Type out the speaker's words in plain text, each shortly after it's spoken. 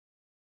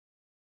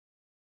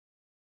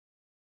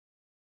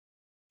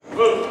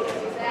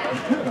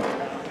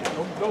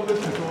Don't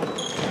listen to him.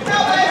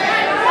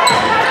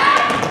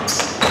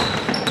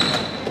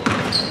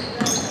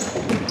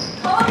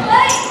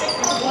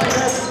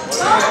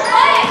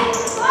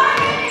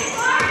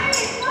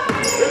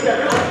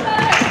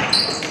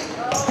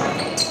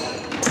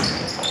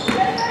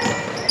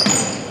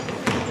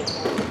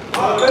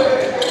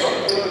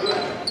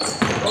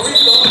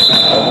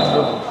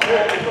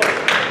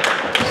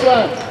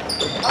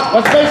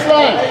 What's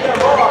baseline?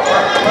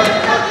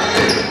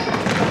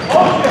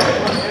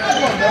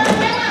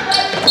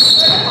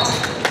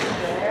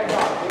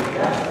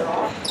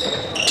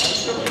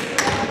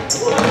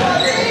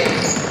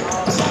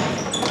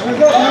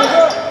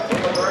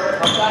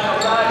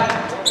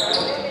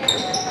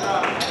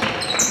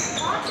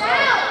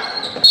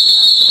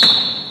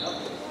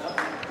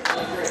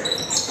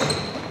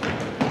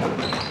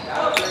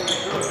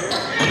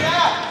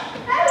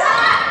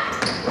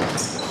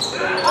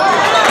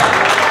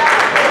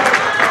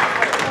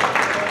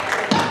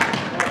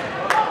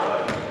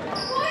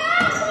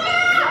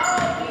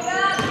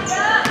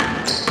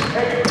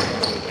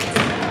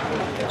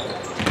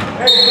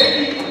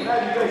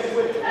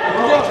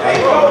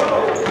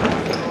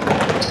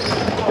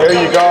 There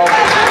you go.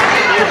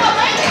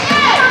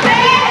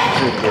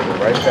 Should give it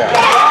right back.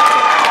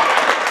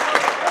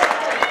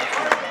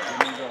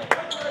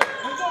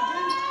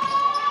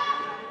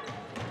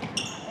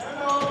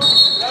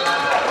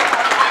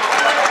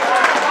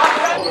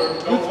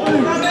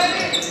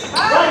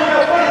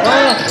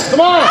 Come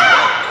on!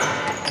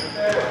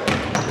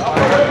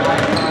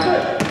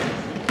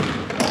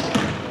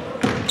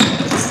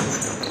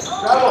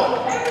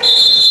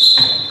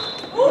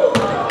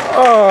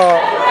 Oh.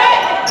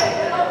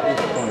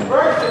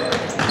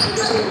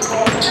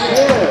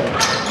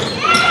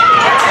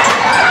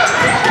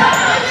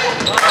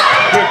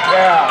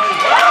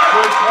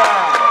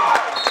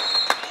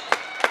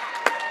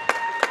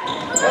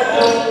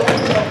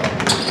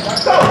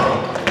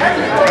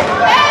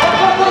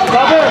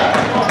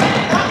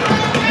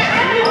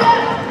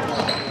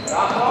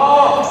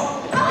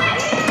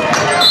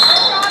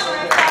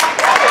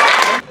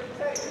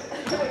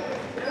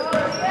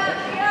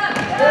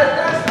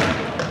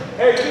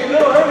 Hey, see a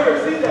little earlier,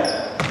 see that?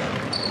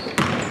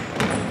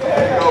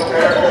 There you go,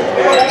 Perry.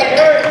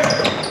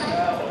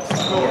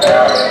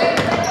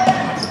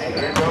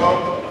 There you go.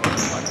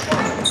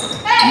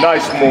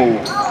 Nice move.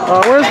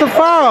 Where's the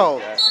foul?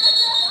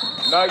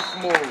 Nice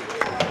move.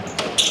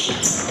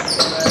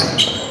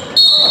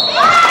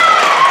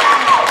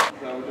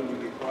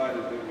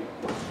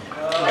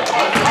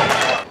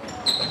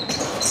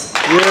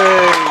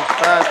 Yay!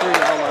 5-3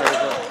 Outliers.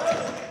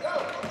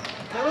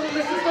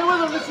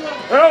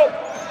 Help!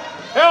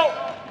 Help!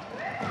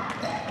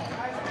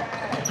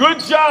 Good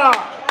job!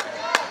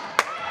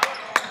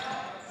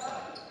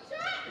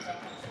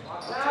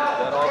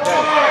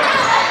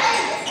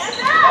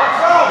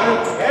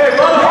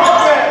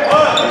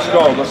 Let's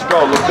go, let's go,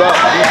 let's go.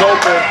 He's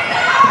open.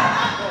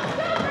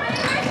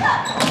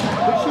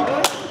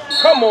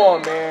 Come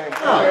on, man.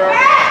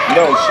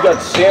 No, she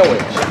got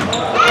sandwich.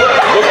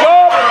 Look up!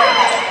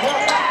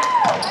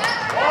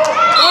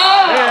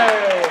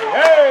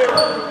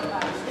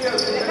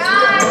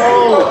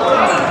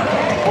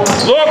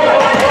 Look!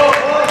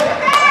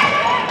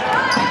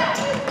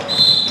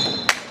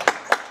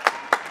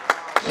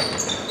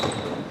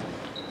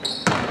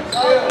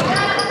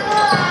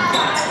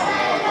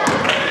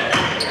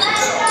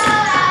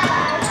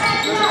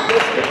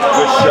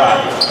 Good shot.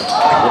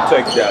 We'll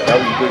take that. That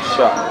was a good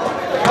shot.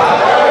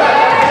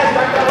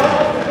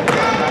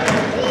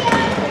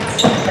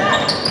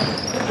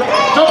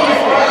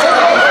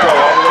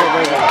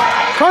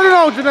 Turn it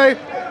on, Janae.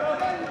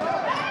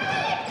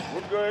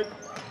 We're good.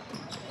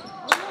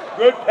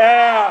 Good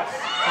pass.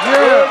 Yeah.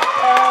 Good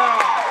pass.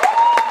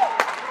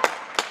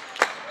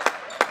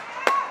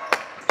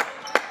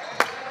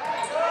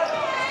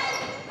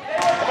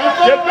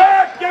 Get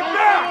back! Get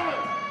back!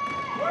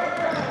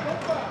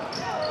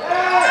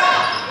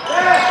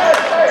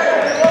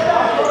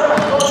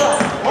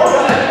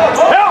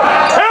 Help!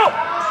 Help!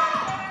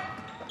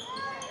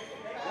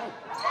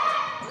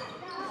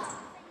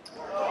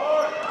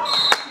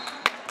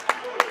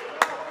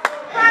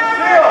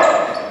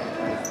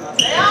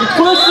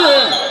 Push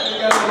it.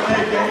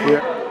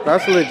 Yeah,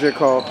 that's a legit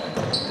call.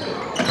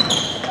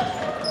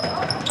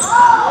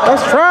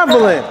 That's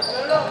traveling.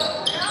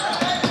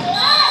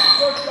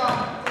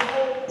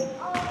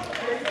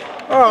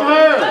 Oh.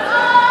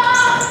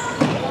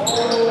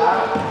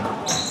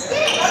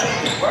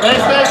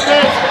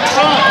 Stay.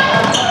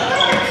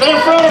 Stay in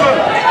front of him.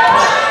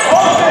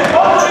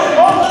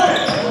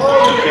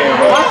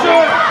 Watch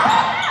it.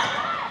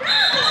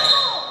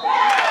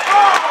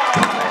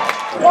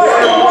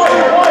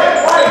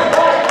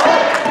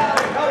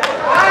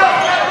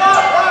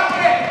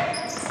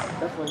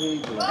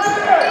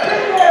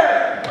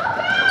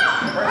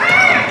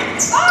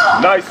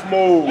 Nice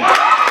move.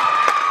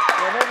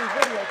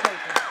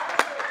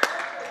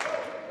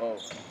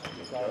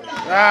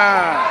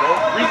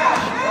 Don't reach.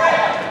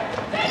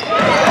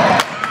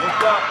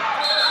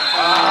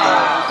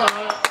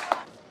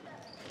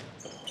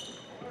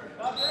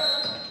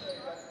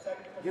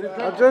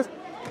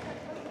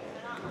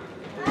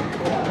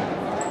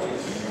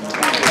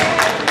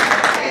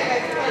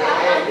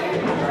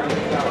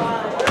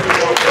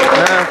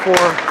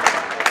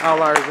 10-4.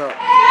 Outliers up.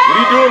 What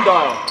are you doing,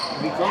 Dial?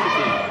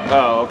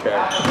 Oh, okay.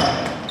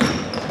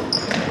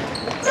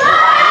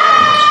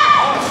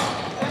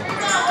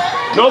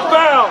 No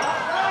foul.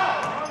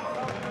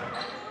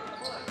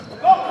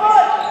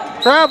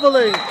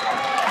 Traveling.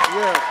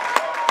 Yeah.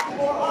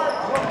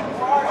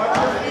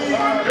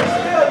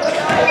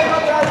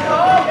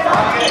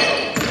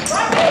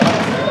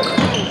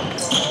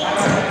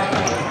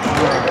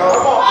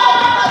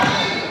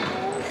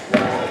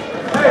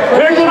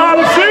 Big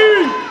time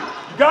team.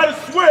 You gotta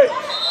switch.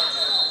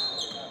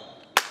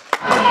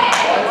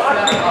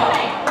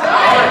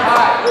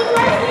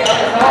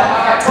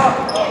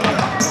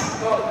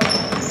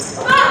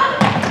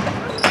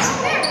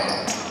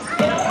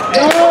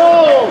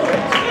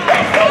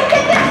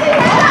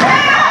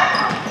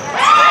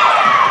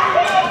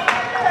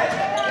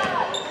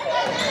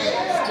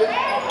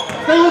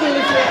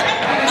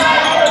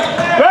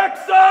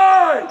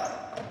 Backside!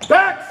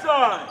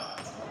 Backside!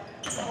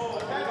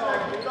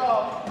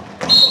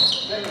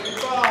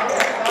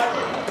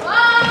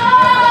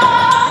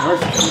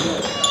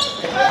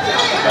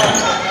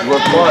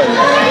 We're playing.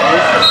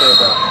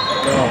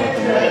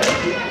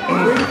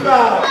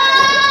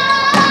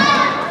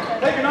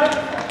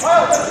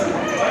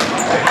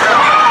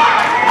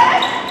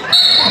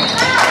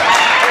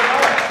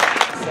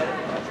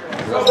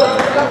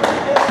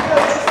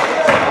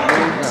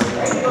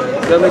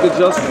 Gotta make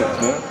adjustments,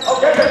 man.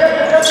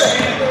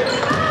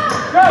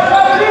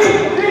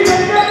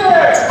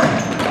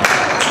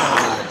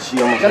 She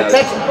almost had it.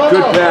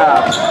 Good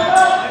pass.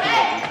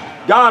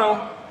 Got him.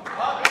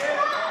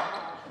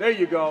 There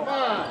you go.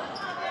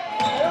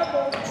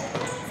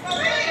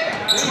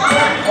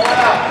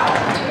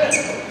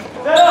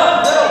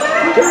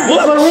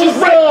 Look, she's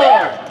right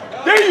there.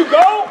 There you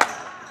go.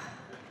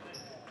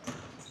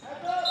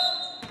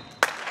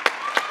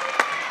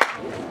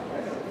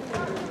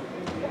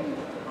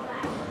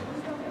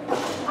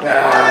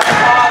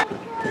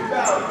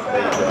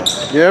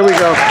 There we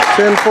go.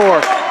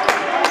 10-4.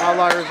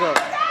 Outliers up.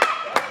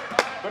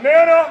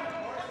 Banana.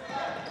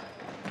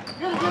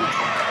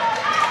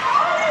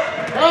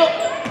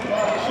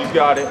 She's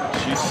got it.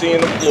 She's seeing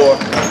the floor.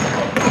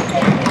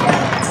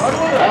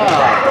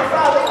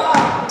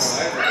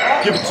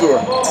 Give it to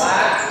her.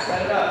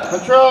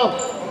 Control.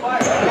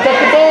 Protect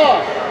the ball.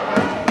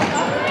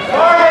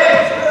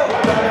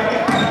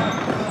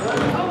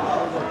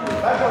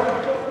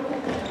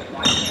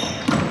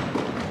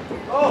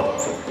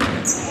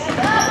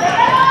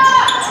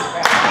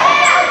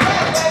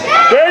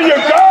 There you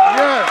go.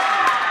 Yes.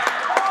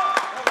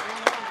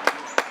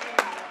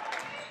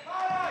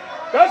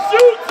 That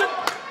shoots.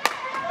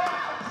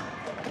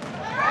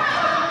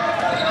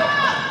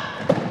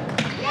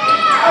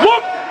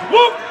 Whoop,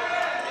 whoop.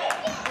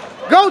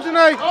 Go,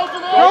 Janae. Go,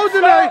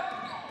 Janae.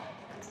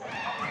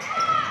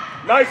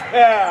 Nice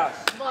pass.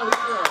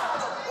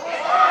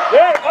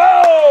 There.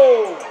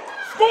 Oh,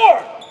 score.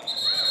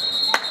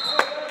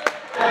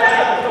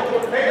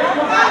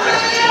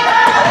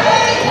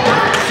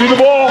 See the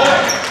ball.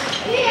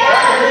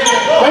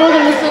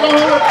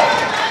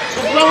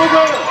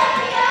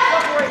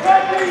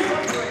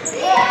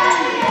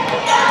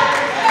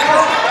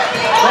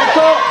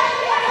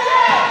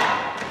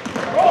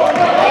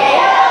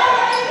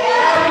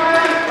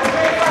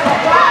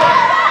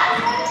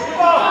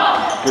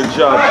 Good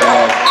job,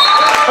 man.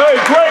 Hey,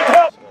 great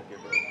help.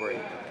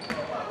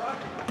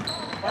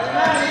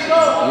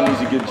 He needs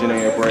to give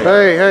Janae a break.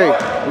 Hey, hey,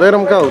 let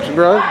him coach,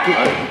 bro.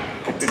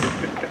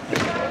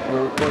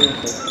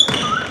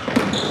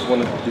 Just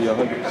want to be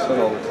 100%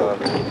 all the time.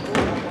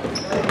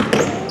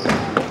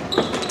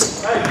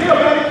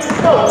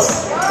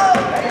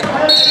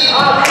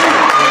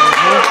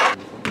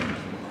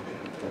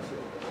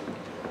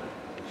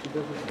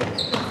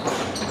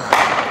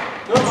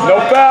 No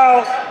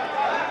fouls.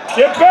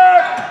 Get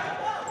back.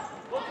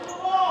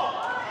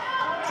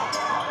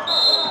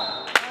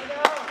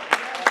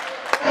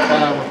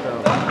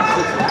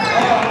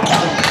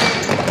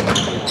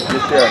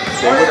 Get there.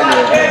 Stay with him.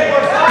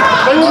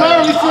 Stay with her,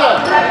 we said.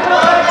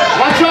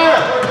 Watch her.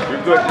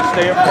 You're good. Just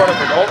stay in front of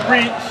her. Don't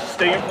reach.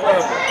 Stay in front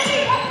of her.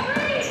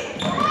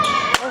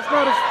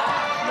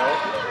 No.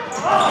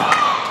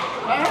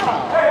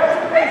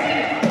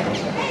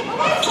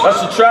 That's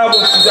the travel.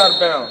 She's out of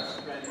bounds.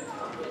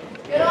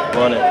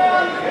 Run it.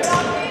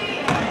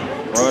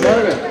 Run it.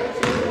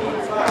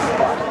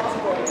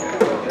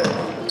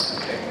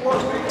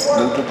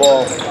 Move the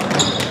ball.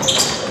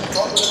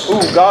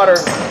 Ooh, got her.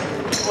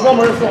 Come on,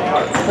 Marissa.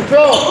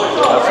 Control.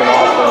 That's an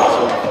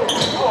offensive.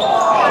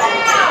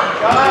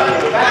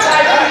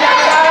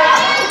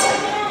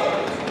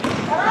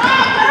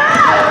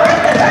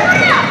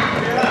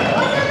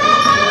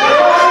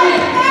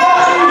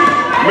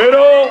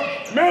 Middle.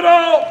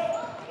 Middle.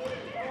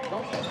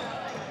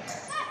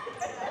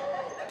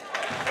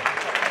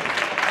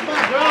 Come on,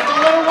 girl. Don't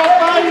let her walk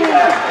by you.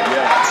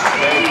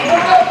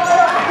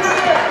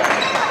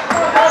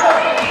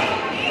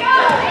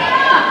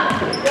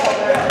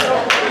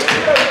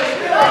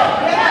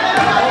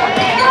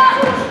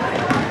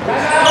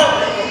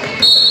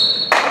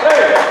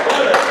 Hey,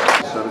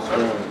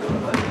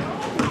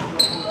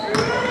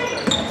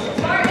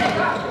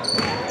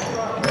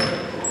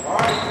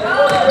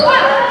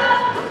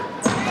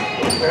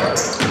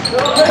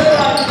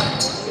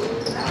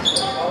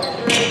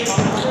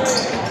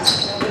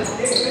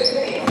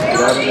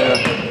 out of there.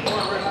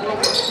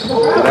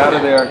 Get out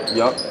of there.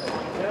 Yup.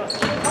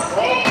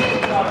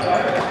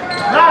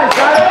 Nice,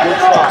 got it. Good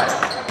shot.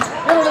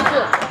 Get it, get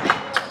it.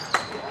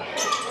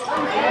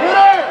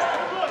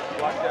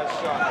 Block that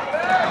shot.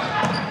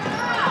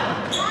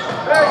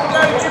 Hey, you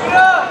gotta keep it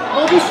up.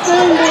 Don't be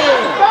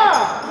standing.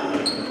 Stop.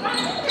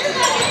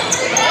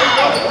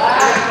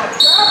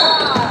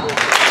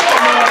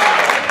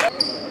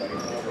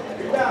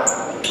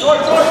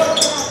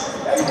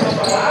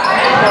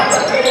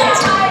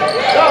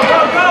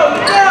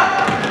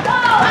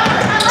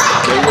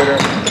 Stay with her.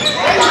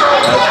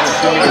 That's what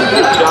she needs.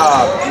 Good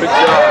job. Good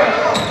job.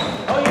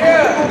 Oh,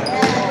 yeah.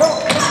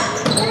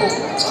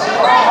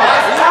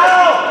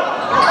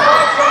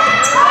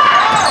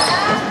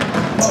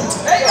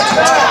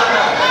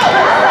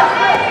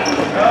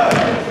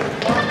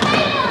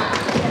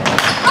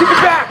 Keep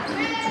it back.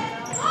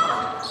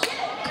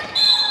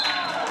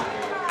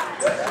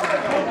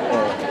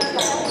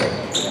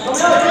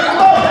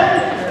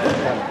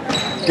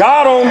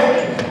 Got him.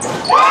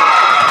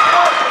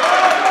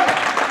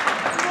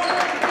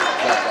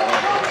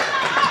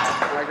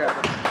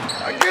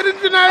 I get it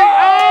tonight.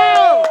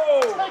 Oh!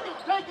 Take it,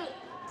 take it.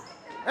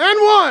 And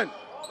one.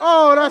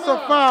 Oh, that's a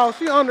foul.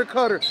 She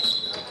undercut her.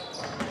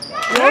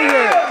 Oh,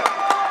 yeah.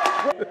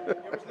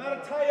 It's not a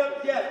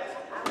tie-up yet.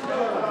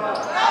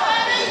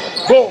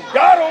 Boom.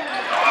 Got him.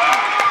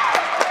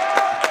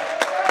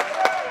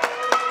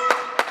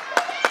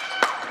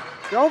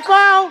 Don't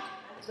foul.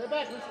 Stay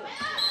back, Lisa.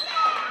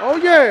 Oh,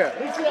 yeah.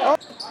 Oh.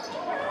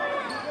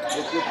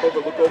 Look over,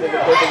 look over, look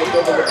over, look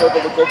over, look over,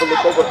 look over,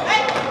 look over.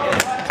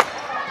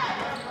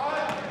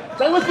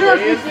 Stay with yours,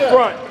 Stay in Lisa.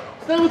 front.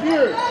 Stay with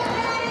yours.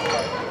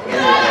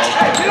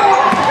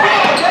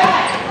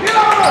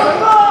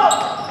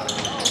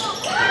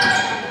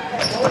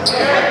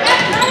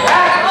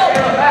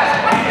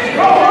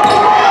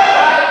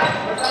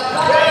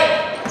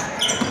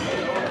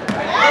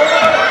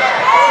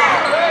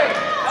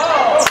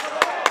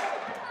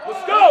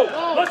 Let's go.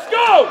 Let's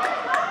go.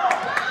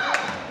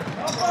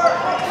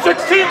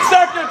 16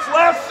 seconds.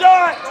 Last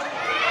shot.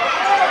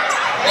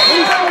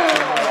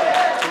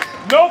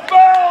 No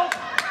fouls.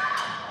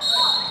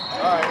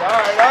 All right, all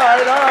right, all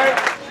right, all right.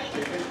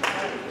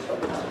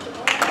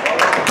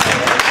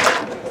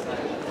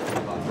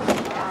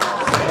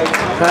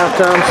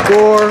 Halftime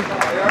score.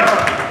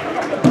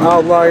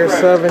 Outliers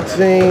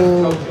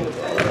 17.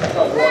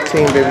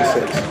 Team Bibby 6.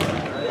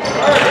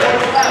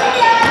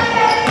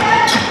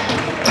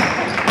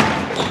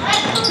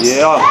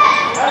 Yeah.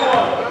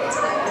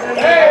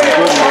 Good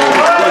move.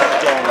 Good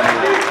strong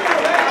move.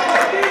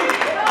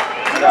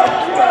 Got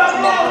respect for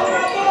my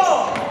bro.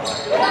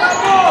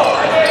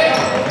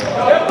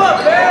 Step up,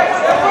 man.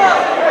 Step up.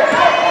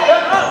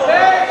 Step up,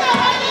 man.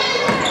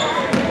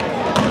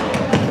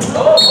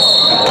 Go,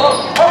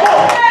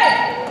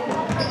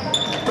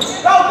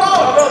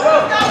 go, go.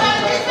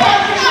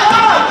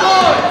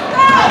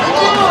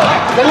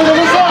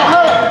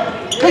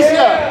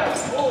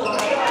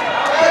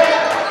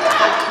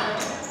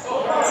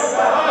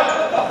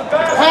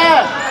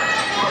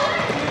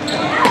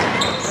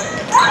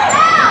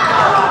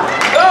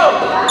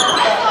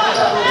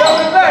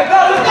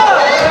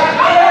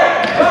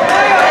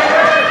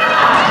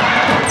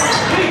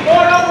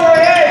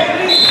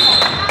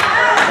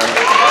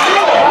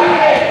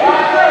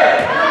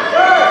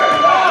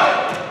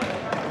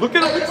 Look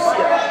at Alicia.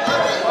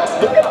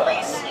 Look at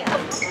Alicia.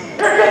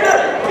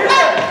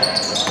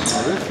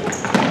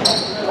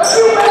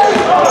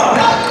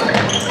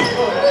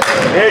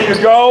 There you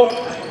go.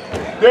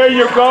 There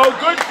you go.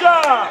 Good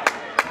job.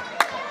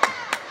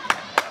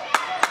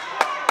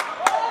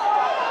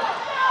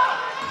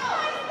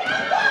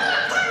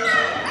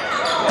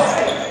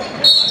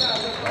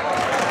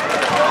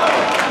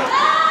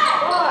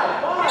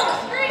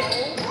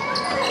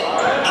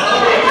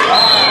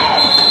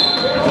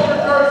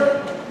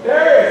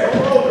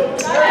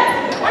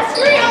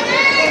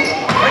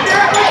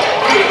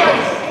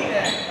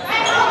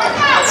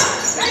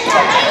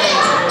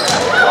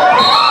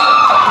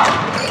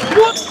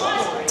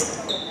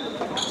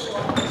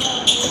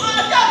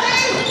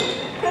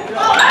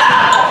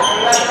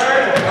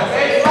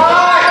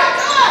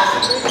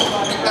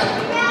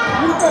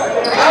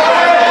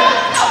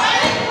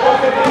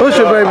 Push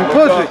it, baby.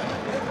 Push it.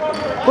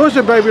 Push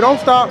it, baby. Don't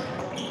stop.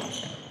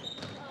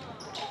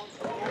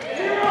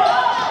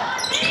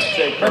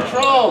 Take her.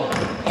 Control.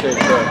 Take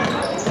her.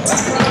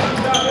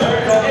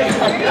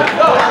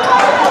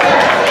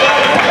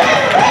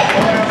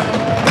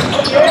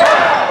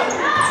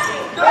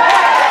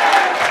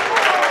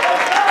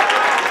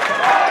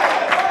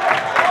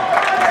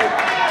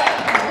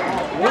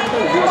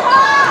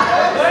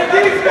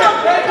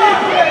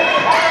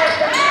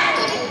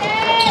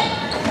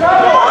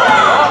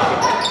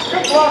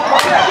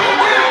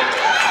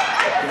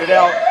 Get it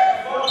out.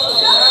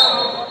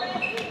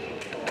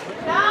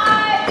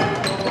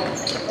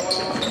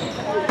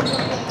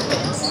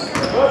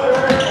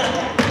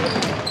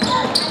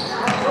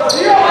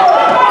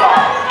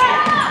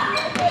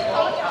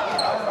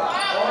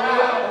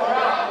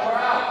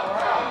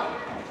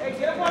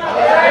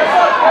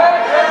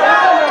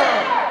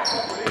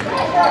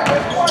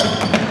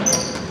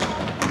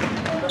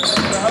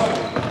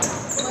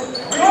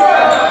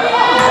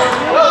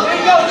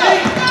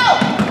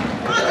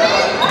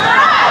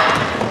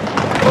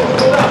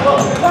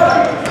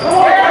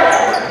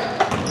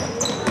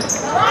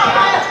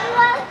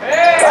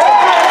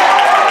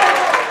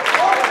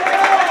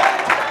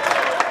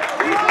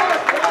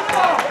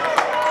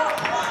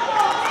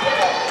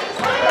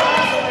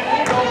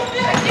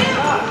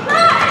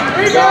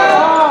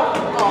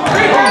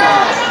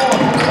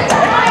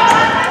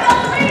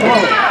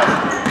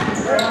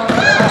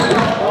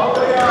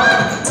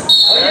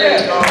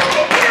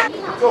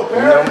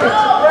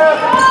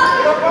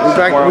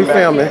 We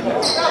filming.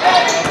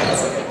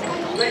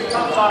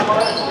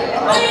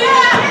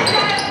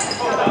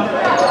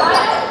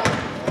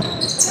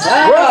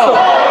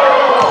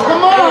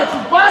 Come on,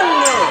 she's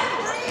bodying her.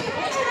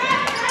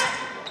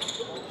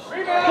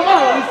 Come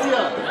on,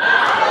 Alicia.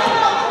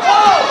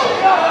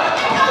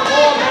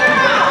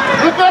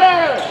 Look at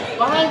her.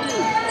 Behind you.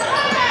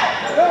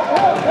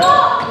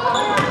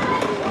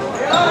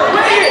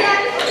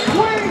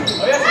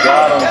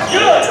 Got him. That's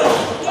good.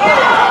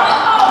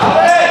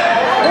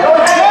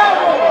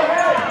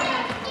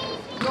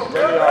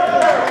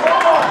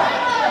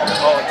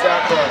 Oh,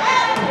 tap her.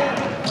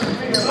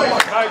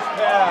 Nice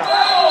pass.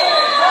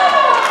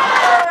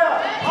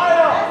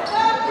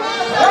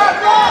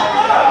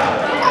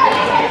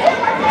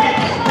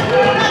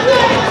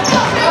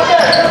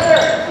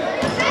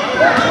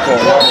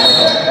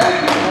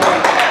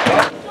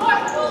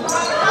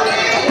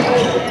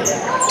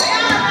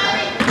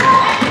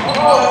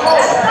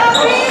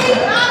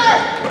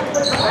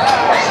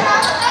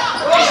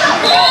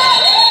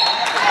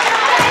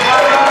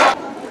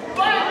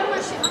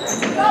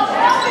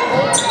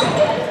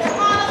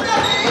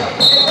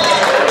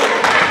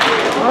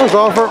 That was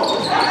offer.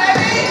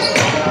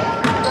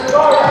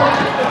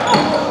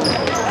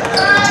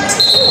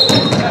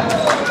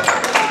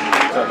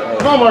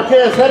 Come on,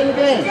 Marquez, head in the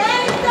game.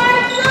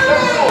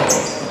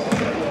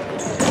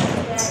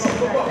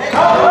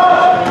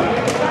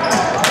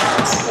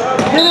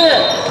 Get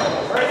it.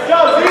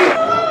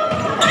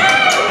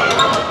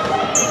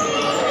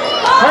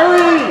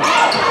 Hurry.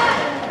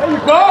 There you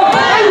go.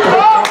 There you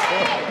go.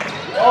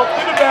 Oh,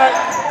 get it back.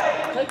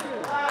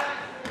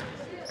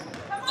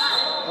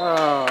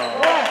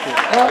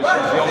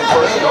 She's the only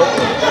person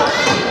open.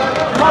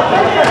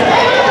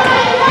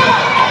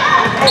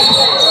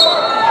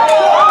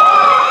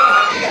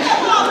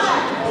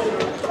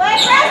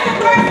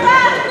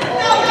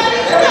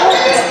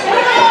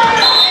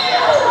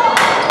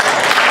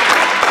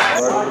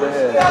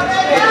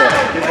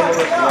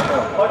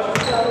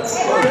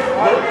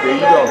 There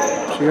you go.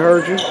 She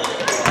heard you.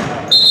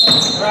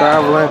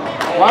 Traveling.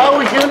 Why are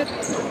we doing it?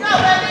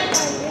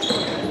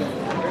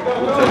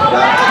 We'll take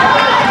that.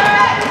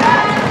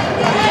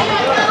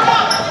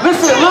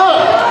 Listen, look.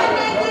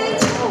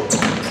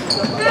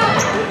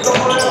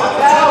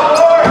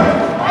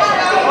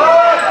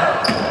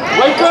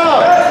 Wake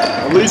up.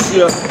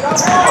 Alicia.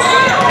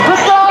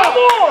 Look up. Come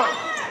on.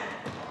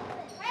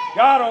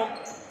 Got him.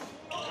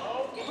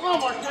 Come on,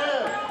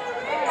 Marquez.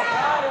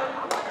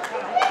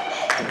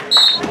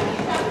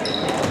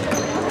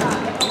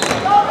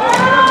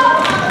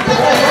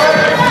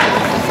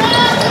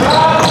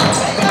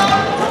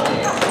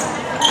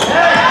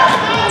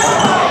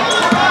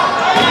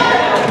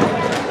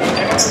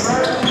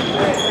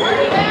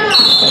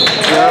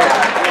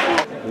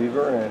 Leave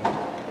her in.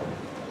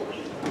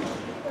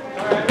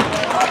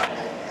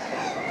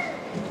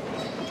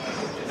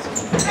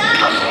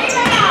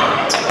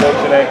 Go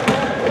today.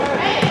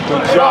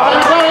 Good job.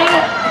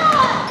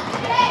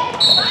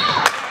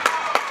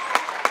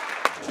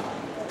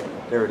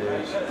 There it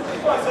is.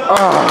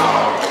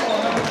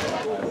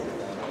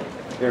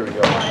 There we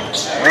go.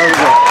 There we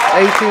go.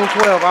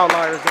 18-12,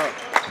 Outliers up.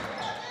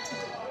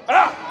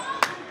 Ah!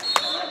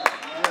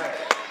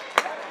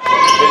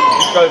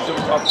 Because it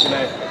was up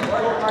tonight.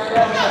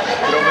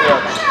 Get over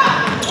there.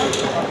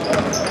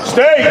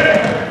 Stay!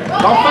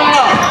 Don't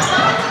foul.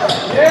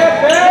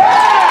 Yeah, man.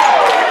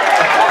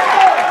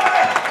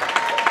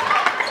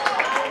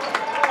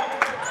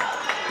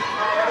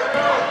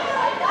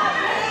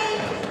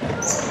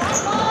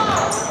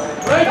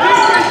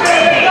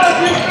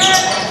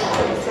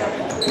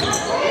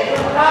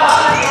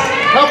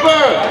 Help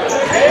her.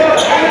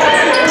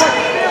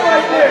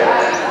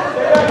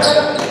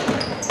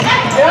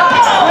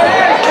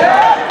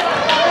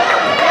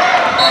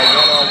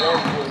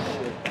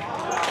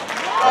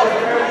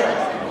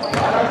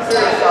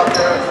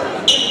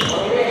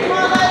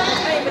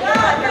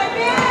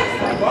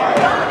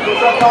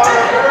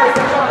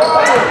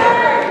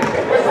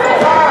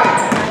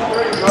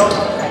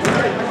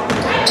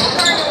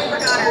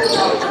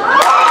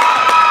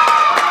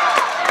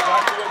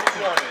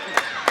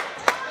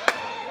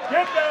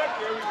 Get back!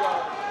 There we go.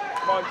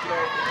 Come on,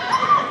 Jay.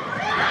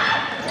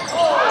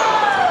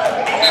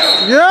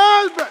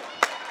 Yes!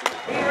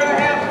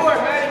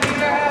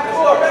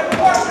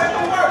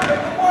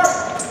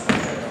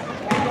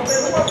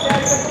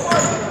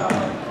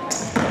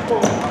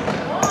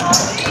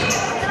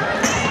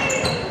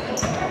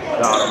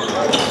 Got him.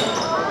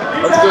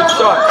 That's a good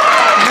shot.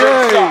 Good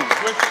Yay. shot.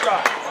 Good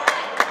shot.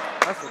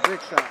 That's a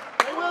big shot.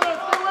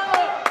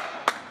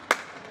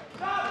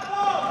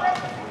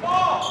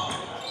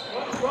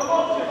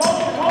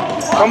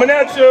 Coming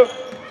at you.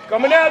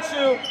 Coming at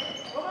you.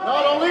 No,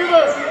 don't leave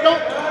her.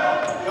 Don't.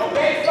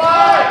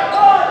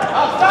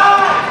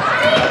 Outside.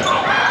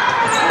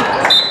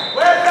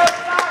 Where's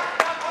outside?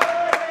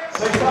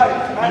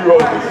 You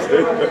always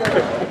say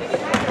that.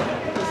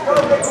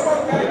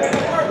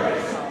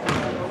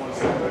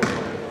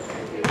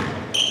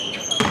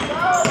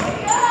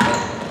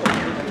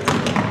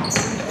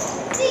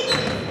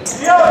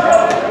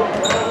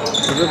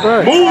 Is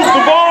back. Move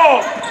the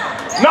ball.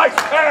 Nice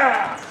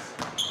pass.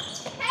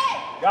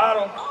 Got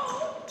him.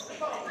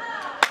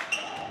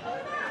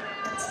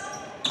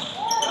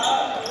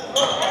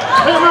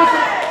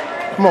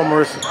 Come on,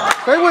 Marissa.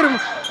 Stay with him.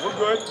 We're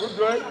good. We're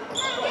good.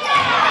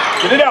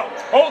 Get it out.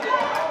 Hold it.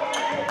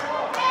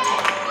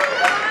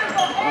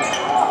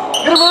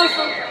 Get him,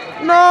 Marissa.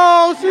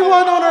 No, she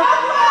wasn't on her.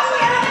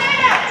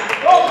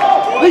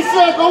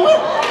 Lisa, go in.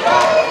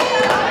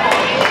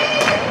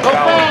 Go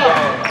foul.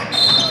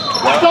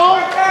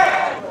 Don't.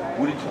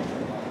 What did you?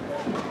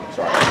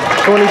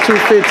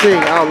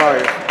 22-15,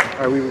 Outliers. All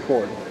right, we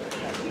record.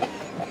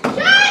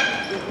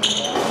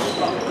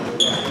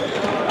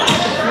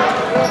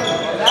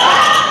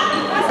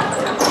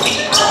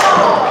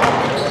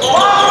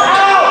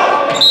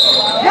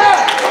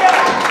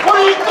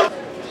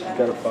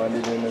 Gotta find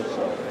it in this.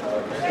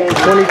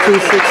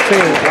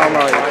 22-16,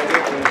 Outliers.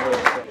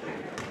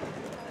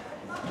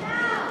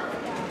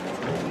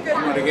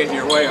 I'm gonna get in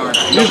your way, aren't I?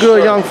 You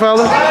good, young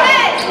fella?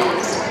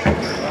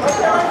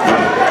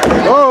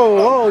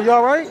 Oh, you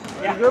all right?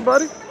 You good,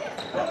 buddy?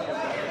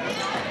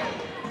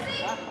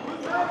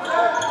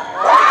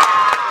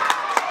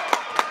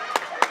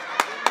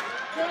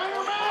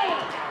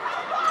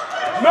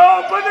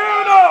 No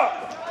banana!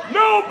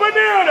 No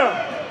banana!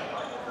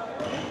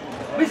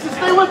 Lisa,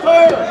 stay with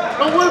her.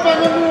 Don't worry about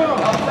him.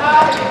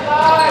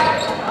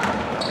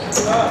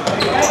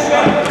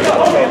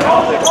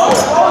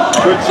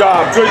 Good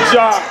job, good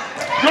job,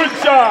 good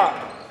job.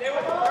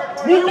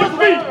 Move your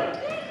feet.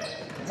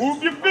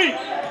 Move your feet.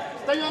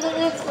 Stay on the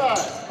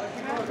inside.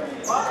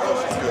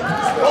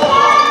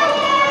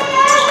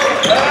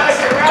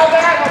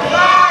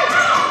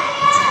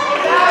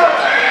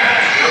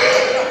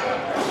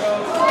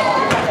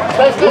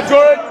 We're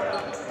good.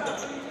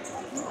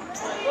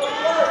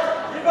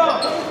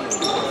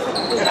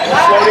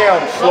 Slow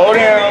down, slow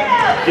down.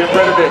 Get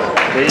rid of it.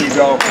 There you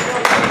go.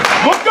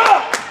 Look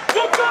up!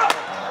 Look up!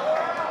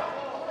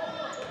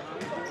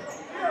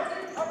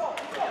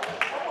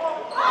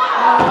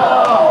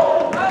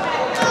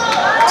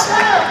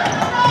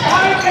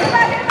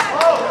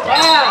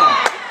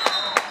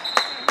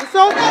 It's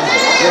over.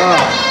 Yeah.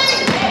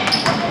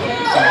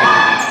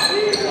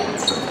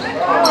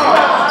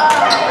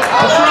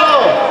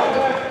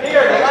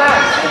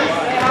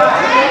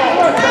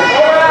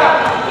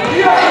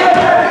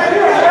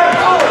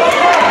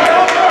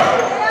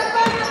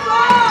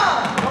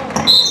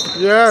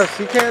 Yes,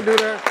 he can't do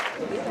that.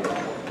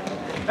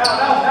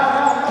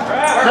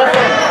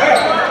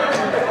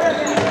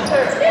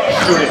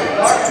 Shoot it.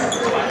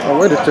 Oh,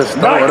 way to just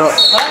throw it up.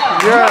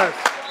 Yes.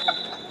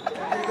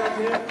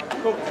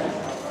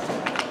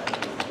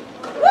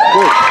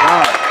 Good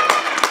job.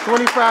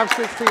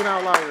 25-16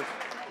 Outliers.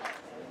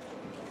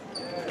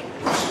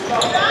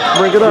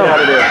 Bring it up. Get out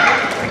of there.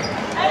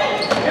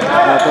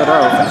 Knock that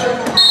out.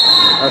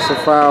 That's a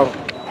foul.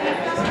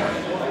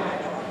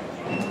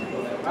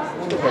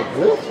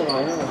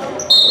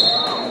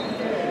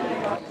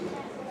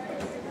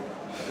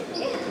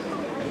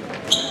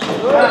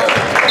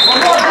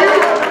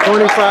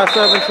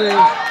 25-17.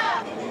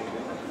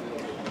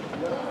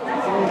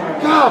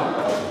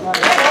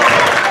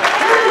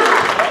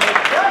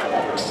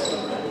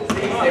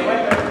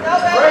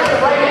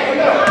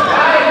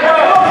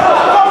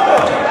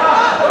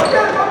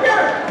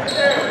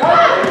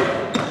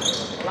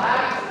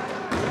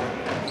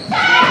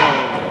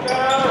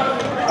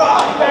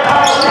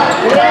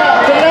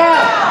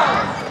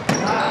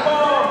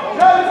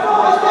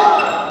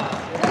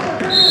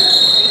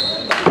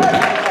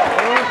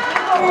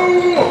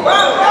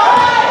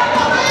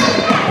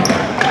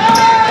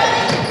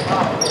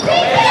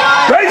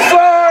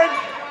 Baseline!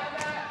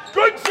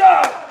 Good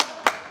job!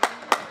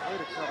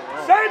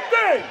 Same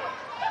thing!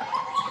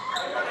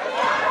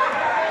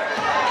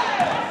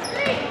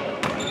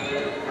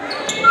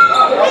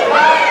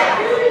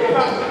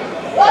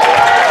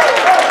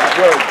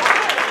 Good.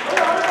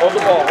 Hold the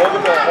ball, hold the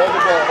ball, hold the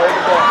ball, hold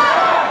the ball.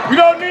 We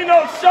don't need no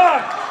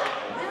shots!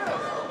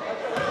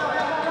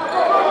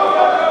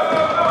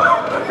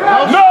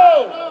 No!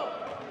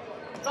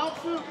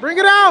 Bring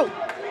it out.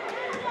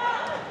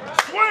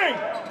 Swing!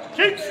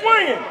 Keep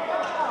swinging!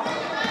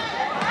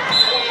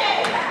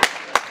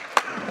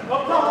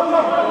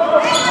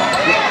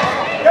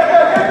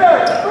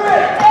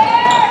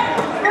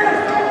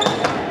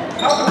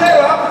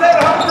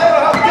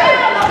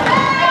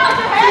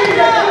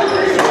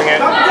 Swing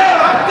it.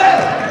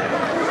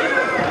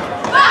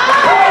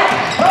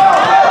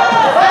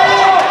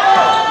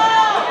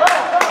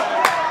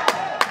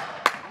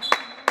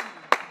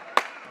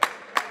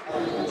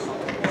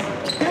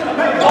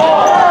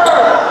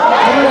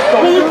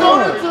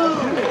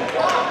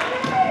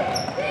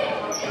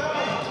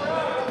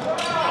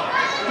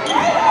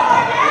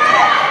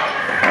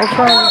 I'm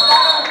trying to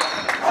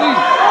see.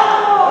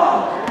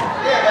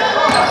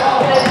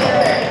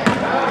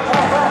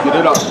 Get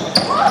it up.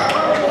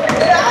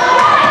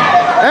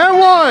 And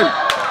one.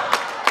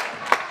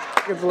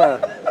 Seconds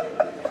left.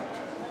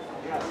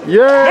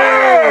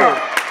 Yeah.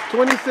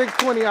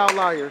 26-20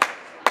 Outliers.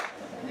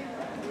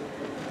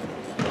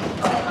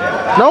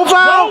 No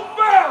foul. No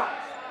foul.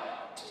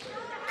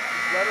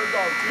 Let her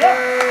go.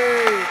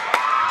 Yay.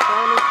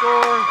 Final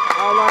score,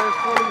 Outliers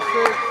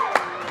 26,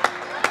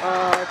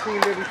 Team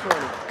Bibby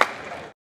 20.